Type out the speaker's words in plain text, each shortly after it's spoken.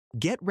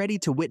Get ready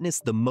to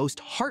witness the most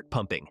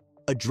heart-pumping,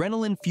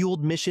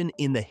 adrenaline-fueled mission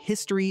in the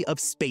history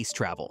of space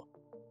travel.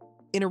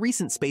 In a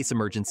recent space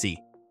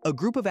emergency, a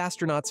group of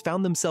astronauts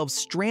found themselves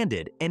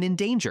stranded and in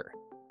danger.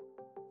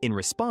 In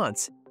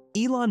response,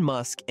 Elon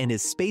Musk and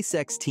his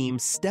SpaceX team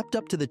stepped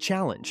up to the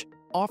challenge,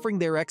 offering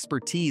their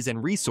expertise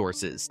and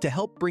resources to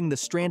help bring the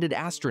stranded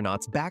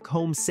astronauts back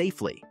home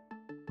safely.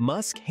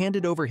 Musk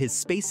handed over his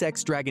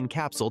SpaceX Dragon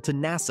capsule to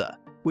NASA,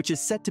 which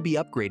is set to be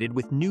upgraded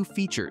with new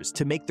features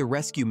to make the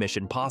rescue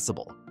mission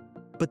possible.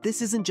 But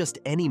this isn't just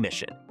any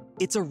mission.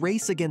 It's a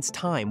race against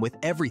time with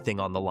everything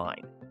on the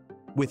line.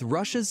 With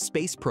Russia's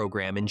space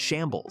program in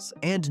shambles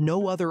and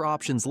no other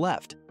options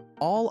left,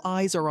 all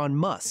eyes are on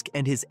Musk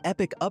and his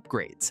epic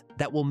upgrades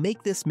that will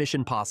make this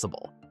mission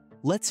possible.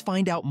 Let's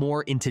find out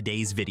more in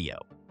today's video.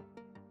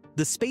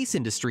 The space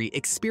industry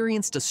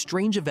experienced a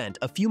strange event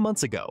a few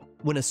months ago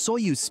when a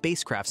Soyuz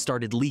spacecraft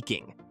started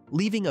leaking,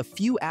 leaving a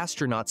few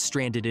astronauts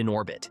stranded in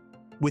orbit.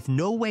 With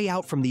no way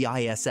out from the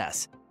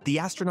ISS, the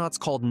astronauts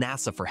called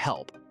NASA for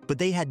help, but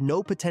they had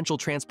no potential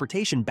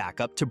transportation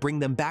backup to bring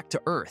them back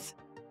to Earth.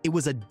 It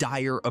was a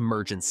dire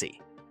emergency,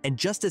 and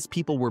just as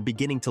people were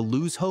beginning to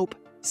lose hope,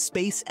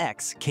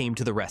 SpaceX came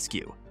to the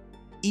rescue.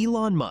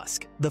 Elon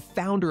Musk, the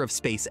founder of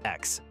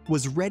SpaceX,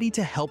 was ready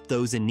to help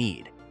those in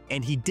need,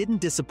 and he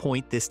didn't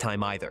disappoint this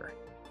time either.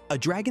 A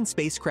Dragon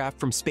spacecraft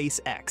from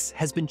SpaceX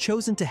has been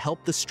chosen to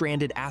help the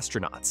stranded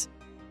astronauts.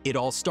 It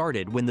all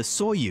started when the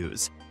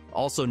Soyuz,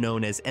 also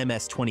known as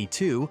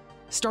MS-22,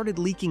 started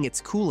leaking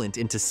its coolant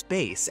into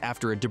space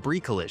after a debris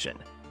collision.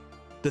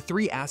 The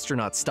three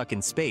astronauts stuck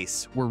in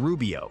space were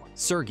Rubio,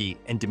 Sergey,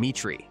 and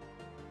Dmitry.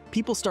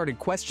 People started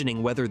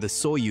questioning whether the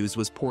Soyuz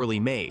was poorly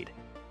made,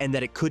 and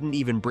that it couldn't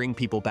even bring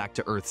people back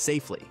to Earth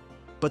safely.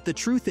 But the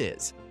truth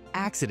is,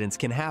 accidents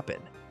can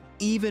happen,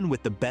 even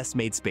with the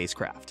best-made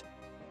spacecraft.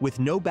 With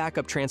no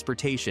backup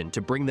transportation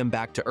to bring them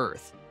back to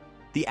Earth,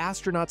 the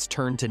astronauts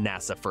turned to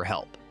NASA for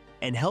help,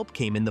 and help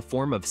came in the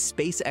form of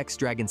SpaceX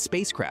Dragon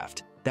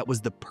spacecraft that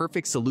was the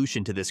perfect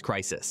solution to this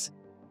crisis.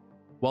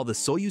 While the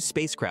Soyuz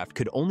spacecraft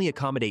could only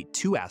accommodate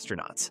 2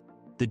 astronauts,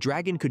 the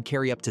Dragon could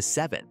carry up to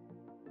 7.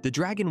 The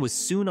Dragon was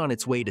soon on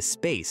its way to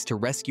space to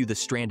rescue the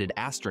stranded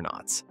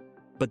astronauts.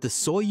 But the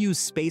Soyuz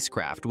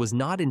spacecraft was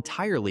not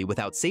entirely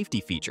without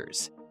safety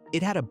features.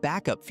 It had a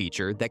backup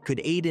feature that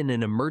could aid in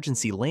an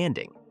emergency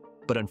landing.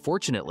 But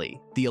unfortunately,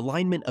 the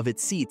alignment of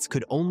its seats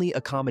could only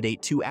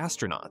accommodate 2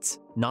 astronauts,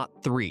 not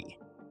 3.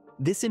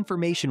 This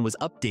information was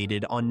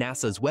updated on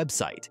NASA's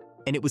website,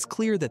 and it was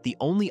clear that the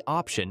only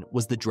option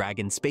was the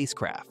Dragon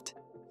spacecraft.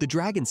 The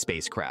Dragon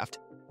spacecraft,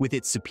 with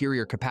its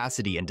superior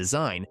capacity and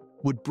design,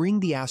 would bring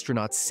the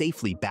astronauts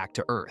safely back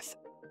to Earth.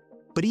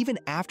 But even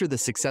after the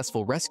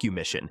successful rescue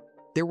mission,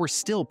 there were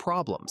still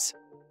problems.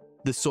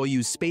 The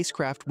Soyuz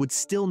spacecraft would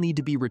still need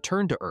to be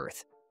returned to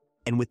Earth,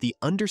 and with the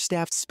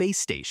understaffed space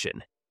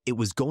station, it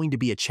was going to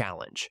be a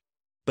challenge.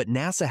 But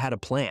NASA had a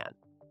plan.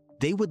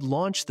 They would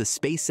launch the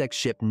SpaceX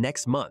ship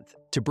next month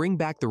to bring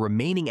back the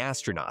remaining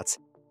astronauts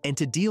and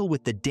to deal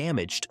with the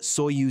damaged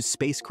Soyuz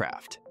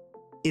spacecraft.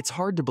 It's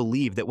hard to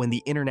believe that when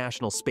the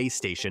International Space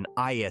Station,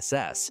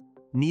 ISS,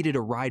 needed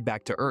a ride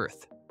back to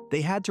Earth,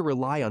 they had to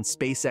rely on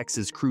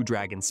SpaceX's Crew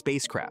Dragon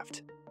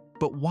spacecraft.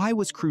 But why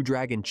was Crew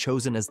Dragon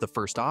chosen as the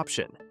first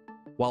option?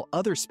 While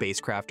other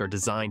spacecraft are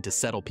designed to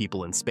settle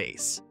people in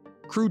space,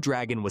 Crew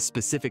Dragon was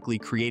specifically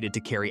created to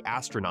carry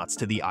astronauts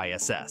to the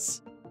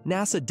ISS.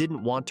 NASA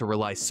didn't want to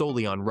rely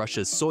solely on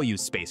Russia's Soyuz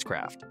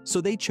spacecraft, so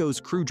they chose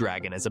Crew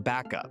Dragon as a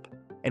backup.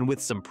 And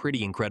with some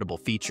pretty incredible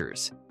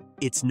features,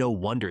 it's no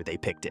wonder they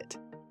picked it.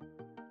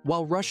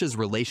 While Russia's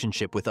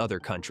relationship with other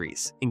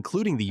countries,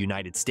 including the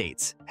United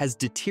States, has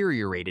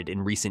deteriorated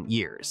in recent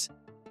years,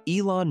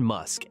 Elon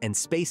Musk and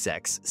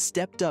SpaceX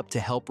stepped up to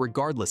help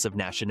regardless of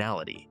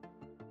nationality.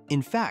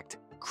 In fact,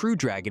 Crew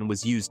Dragon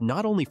was used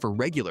not only for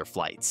regular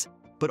flights,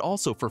 but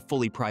also for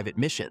fully private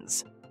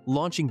missions,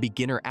 launching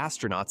beginner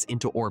astronauts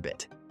into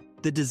orbit.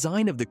 The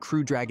design of the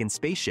Crew Dragon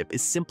spaceship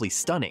is simply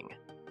stunning.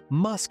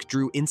 Musk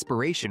drew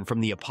inspiration from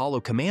the Apollo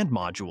command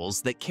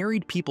modules that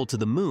carried people to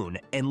the moon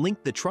and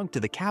linked the trunk to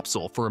the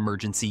capsule for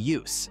emergency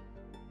use.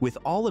 With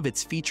all of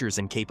its features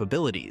and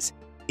capabilities,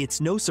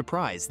 it's no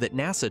surprise that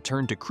NASA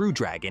turned to Crew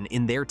Dragon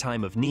in their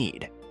time of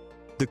need.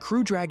 The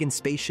Crew Dragon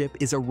spaceship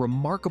is a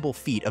remarkable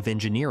feat of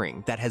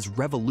engineering that has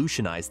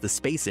revolutionized the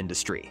space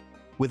industry.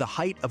 With a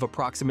height of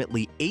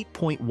approximately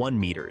 8.1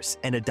 meters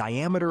and a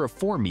diameter of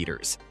 4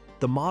 meters,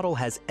 the model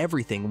has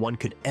everything one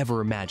could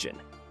ever imagine.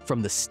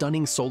 From the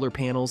stunning solar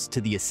panels to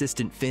the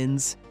assistant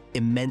fins,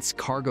 immense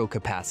cargo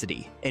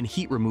capacity, and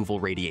heat removal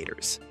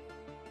radiators.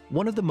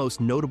 One of the most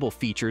notable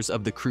features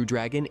of the Crew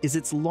Dragon is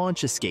its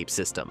launch escape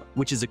system,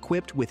 which is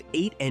equipped with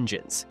 8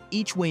 engines,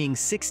 each weighing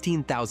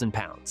 16,000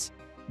 pounds.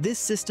 This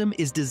system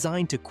is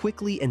designed to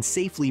quickly and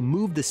safely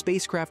move the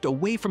spacecraft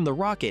away from the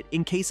rocket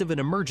in case of an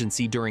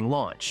emergency during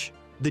launch.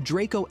 The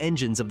Draco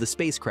engines of the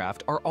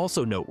spacecraft are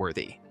also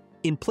noteworthy.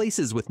 In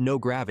places with no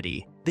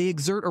gravity, they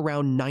exert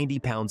around 90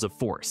 pounds of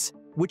force,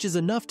 which is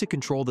enough to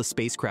control the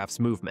spacecraft's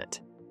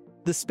movement.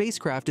 The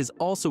spacecraft is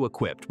also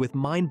equipped with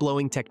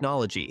mind-blowing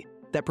technology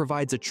that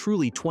provides a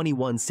truly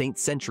 21st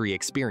century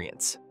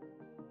experience.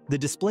 The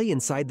display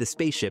inside the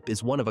spaceship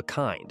is one of a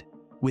kind,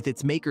 with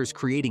its makers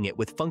creating it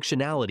with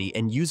functionality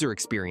and user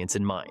experience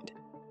in mind.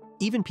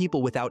 Even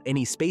people without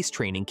any space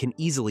training can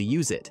easily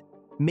use it,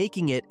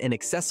 making it an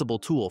accessible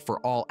tool for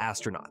all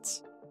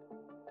astronauts.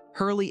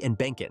 Hurley and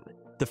Benkin,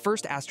 the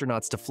first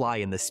astronauts to fly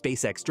in the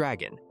SpaceX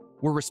Dragon,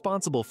 were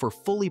responsible for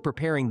fully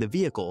preparing the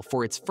vehicle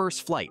for its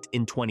first flight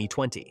in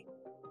 2020.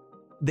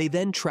 They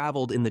then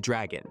traveled in the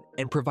Dragon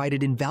and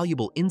provided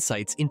invaluable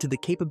insights into the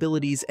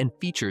capabilities and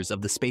features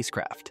of the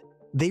spacecraft.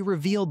 They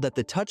revealed that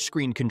the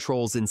touchscreen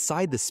controls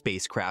inside the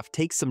spacecraft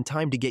take some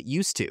time to get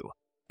used to,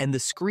 and the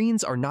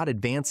screens are not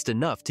advanced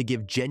enough to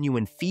give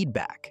genuine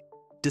feedback.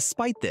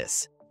 Despite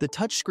this, the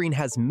touchscreen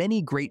has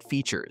many great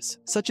features,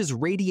 such as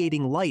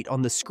radiating light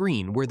on the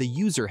screen where the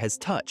user has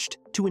touched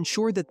to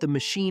ensure that the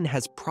machine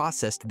has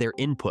processed their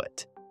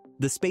input.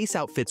 The space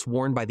outfits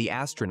worn by the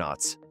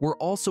astronauts were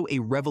also a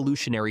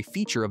revolutionary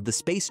feature of the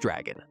Space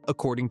Dragon,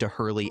 according to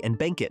Hurley and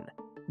Benkin.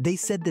 They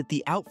said that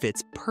the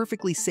outfits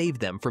perfectly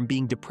saved them from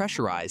being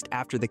depressurized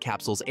after the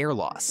capsule's air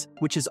loss,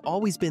 which has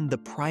always been the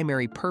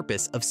primary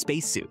purpose of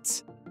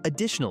spacesuits.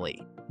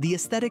 Additionally, the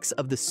aesthetics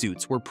of the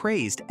suits were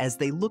praised as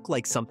they look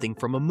like something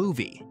from a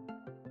movie.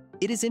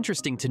 It is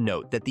interesting to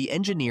note that the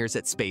engineers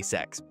at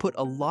SpaceX put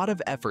a lot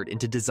of effort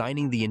into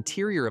designing the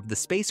interior of the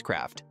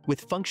spacecraft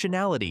with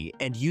functionality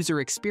and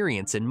user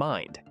experience in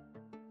mind.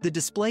 The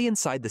display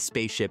inside the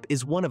spaceship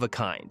is one of a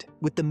kind,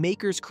 with the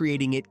makers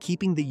creating it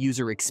keeping the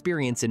user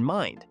experience in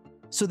mind,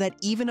 so that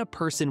even a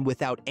person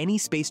without any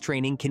space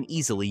training can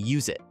easily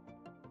use it.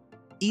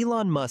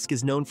 Elon Musk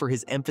is known for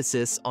his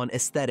emphasis on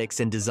aesthetics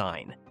and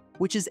design,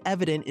 which is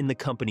evident in the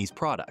company's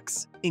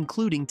products,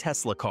 including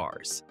Tesla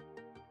cars.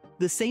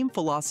 The same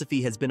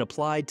philosophy has been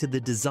applied to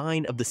the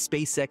design of the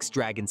SpaceX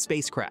Dragon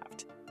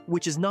spacecraft,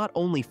 which is not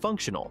only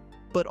functional,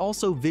 but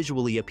also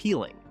visually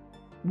appealing.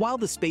 While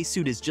the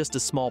spacesuit is just a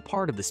small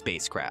part of the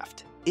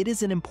spacecraft, it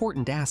is an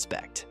important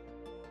aspect.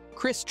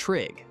 Chris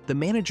Trigg, the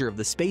manager of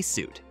the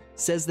spacesuit,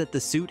 says that the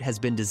suit has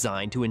been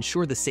designed to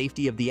ensure the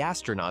safety of the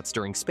astronauts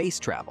during space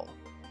travel.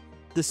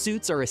 The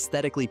suits are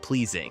aesthetically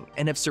pleasing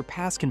and have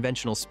surpassed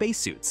conventional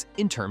spacesuits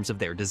in terms of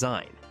their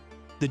design.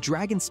 The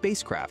Dragon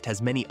spacecraft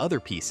has many other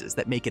pieces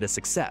that make it a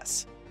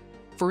success.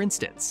 For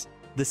instance,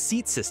 the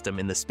seat system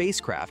in the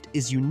spacecraft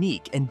is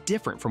unique and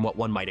different from what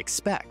one might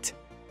expect.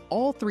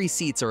 All 3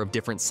 seats are of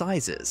different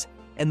sizes,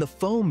 and the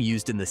foam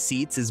used in the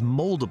seats is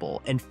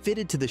moldable and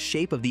fitted to the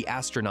shape of the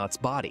astronaut's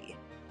body.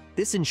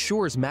 This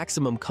ensures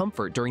maximum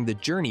comfort during the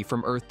journey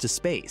from Earth to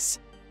space.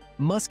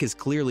 Musk has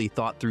clearly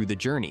thought through the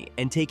journey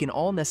and taken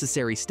all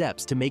necessary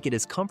steps to make it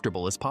as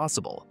comfortable as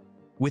possible.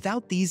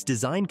 Without these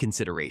design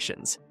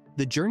considerations,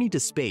 the journey to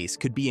space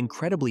could be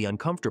incredibly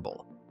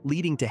uncomfortable,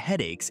 leading to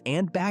headaches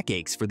and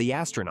backaches for the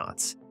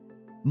astronauts.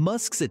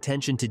 Musk's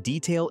attention to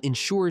detail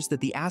ensures that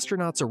the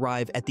astronauts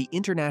arrive at the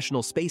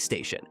International Space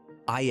Station,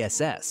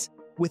 ISS,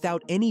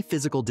 without any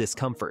physical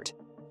discomfort,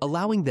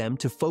 allowing them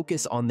to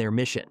focus on their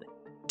mission.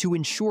 To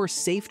ensure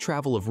safe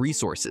travel of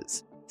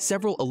resources,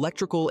 several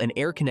electrical and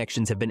air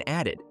connections have been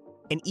added,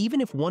 and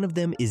even if one of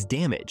them is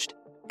damaged,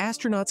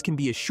 astronauts can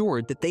be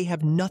assured that they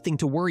have nothing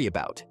to worry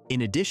about.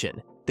 In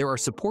addition, there are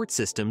support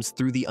systems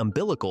through the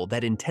umbilical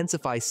that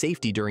intensify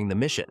safety during the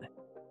mission.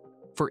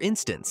 For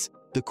instance,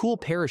 the cool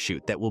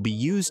parachute that will be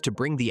used to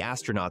bring the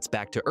astronauts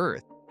back to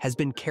Earth has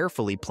been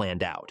carefully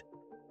planned out.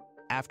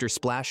 After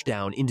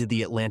splashdown into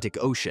the Atlantic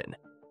Ocean,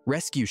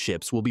 rescue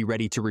ships will be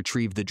ready to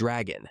retrieve the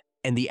Dragon,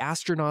 and the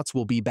astronauts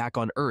will be back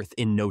on Earth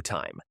in no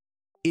time.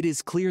 It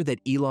is clear that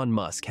Elon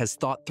Musk has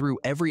thought through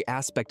every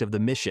aspect of the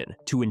mission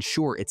to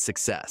ensure its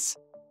success.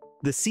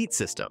 The seat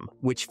system,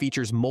 which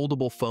features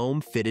moldable foam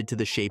fitted to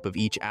the shape of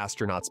each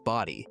astronaut's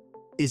body,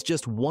 is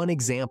just one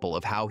example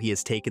of how he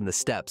has taken the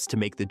steps to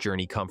make the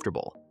journey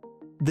comfortable.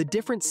 The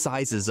different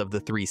sizes of the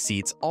 3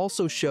 seats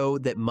also show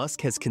that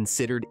Musk has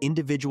considered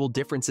individual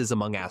differences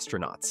among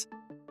astronauts.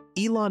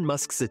 Elon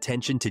Musk's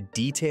attention to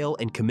detail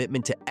and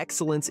commitment to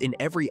excellence in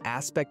every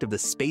aspect of the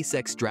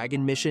SpaceX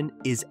Dragon mission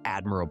is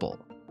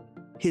admirable.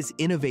 His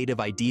innovative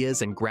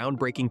ideas and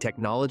groundbreaking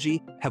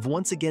technology have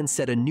once again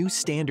set a new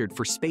standard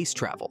for space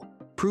travel,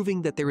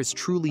 proving that there is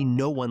truly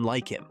no one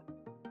like him.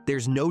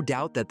 There's no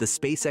doubt that the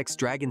SpaceX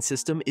Dragon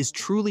system is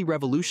truly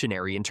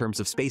revolutionary in terms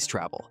of space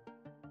travel.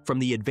 From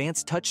the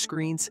advanced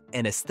touchscreens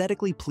and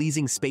aesthetically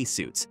pleasing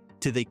spacesuits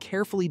to the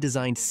carefully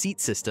designed seat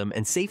system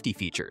and safety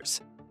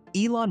features,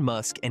 Elon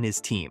Musk and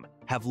his team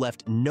have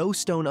left no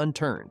stone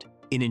unturned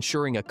in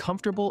ensuring a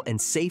comfortable and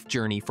safe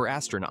journey for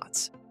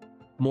astronauts.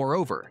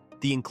 Moreover,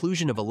 the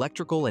inclusion of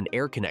electrical and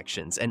air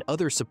connections and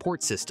other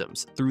support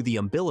systems through the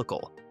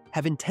umbilical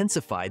have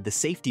intensified the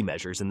safety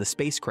measures in the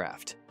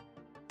spacecraft.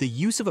 The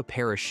use of a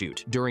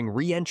parachute during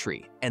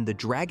re-entry and the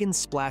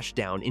Dragon's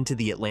splashdown into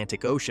the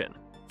Atlantic Ocean,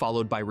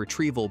 followed by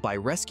retrieval by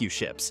rescue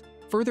ships,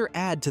 further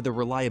add to the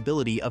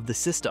reliability of the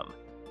system.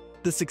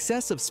 The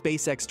success of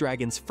SpaceX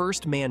Dragon's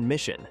first manned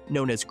mission,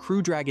 known as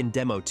Crew Dragon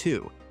Demo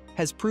 2,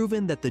 has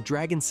proven that the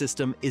Dragon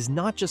system is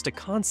not just a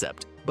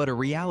concept, but a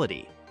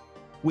reality.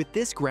 With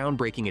this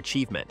groundbreaking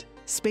achievement,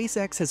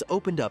 SpaceX has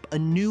opened up a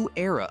new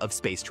era of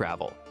space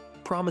travel,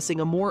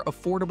 promising a more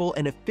affordable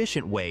and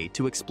efficient way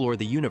to explore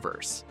the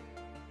universe.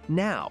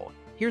 Now,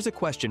 here's a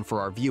question for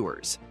our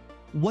viewers.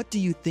 What do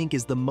you think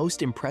is the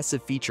most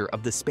impressive feature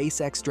of the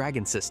SpaceX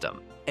Dragon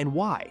system, and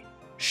why?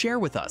 Share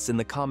with us in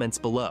the comments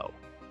below.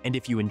 And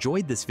if you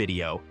enjoyed this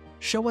video,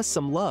 show us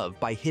some love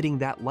by hitting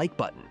that like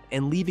button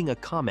and leaving a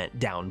comment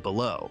down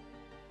below.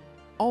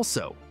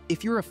 Also,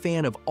 if you're a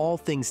fan of all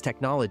things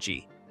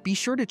technology, be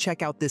sure to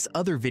check out this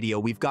other video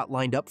we've got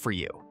lined up for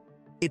you.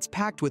 It's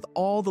packed with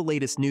all the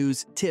latest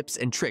news, tips,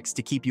 and tricks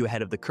to keep you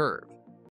ahead of the curve.